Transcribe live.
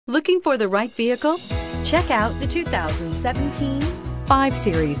Looking for the right vehicle? Check out the 2017 5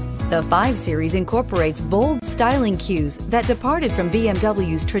 Series. The 5 Series incorporates bold styling cues that departed from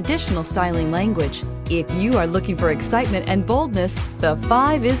BMW's traditional styling language. If you are looking for excitement and boldness, the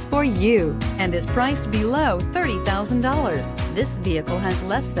 5 is for you and is priced below $30,000. This vehicle has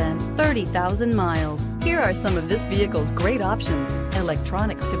less than 30,000 miles. Here are some of this vehicle's great options: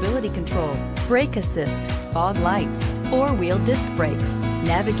 electronic stability control, brake assist, fog lights, 4-wheel disc brakes,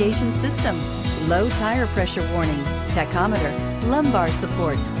 navigation system, low tire pressure warning, tachometer, lumbar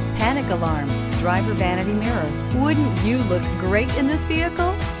support, panic alarm, driver vanity mirror. Wouldn't you look great in this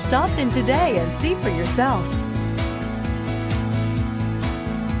vehicle? Stop in today and see for yourself.